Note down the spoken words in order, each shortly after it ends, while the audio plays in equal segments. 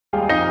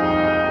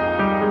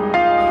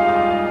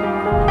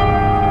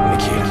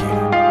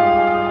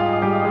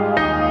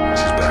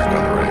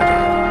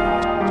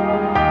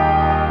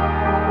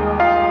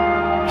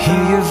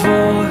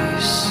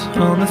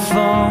on the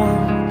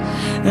phone,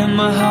 and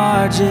my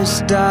heart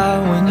just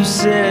died when you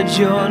said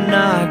you're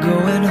not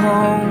going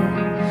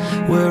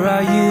home. Where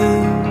are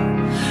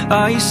you?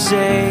 Are you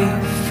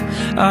safe?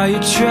 Are you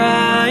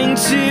trying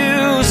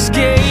to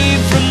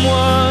escape from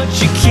what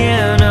you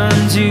can't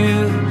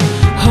undo?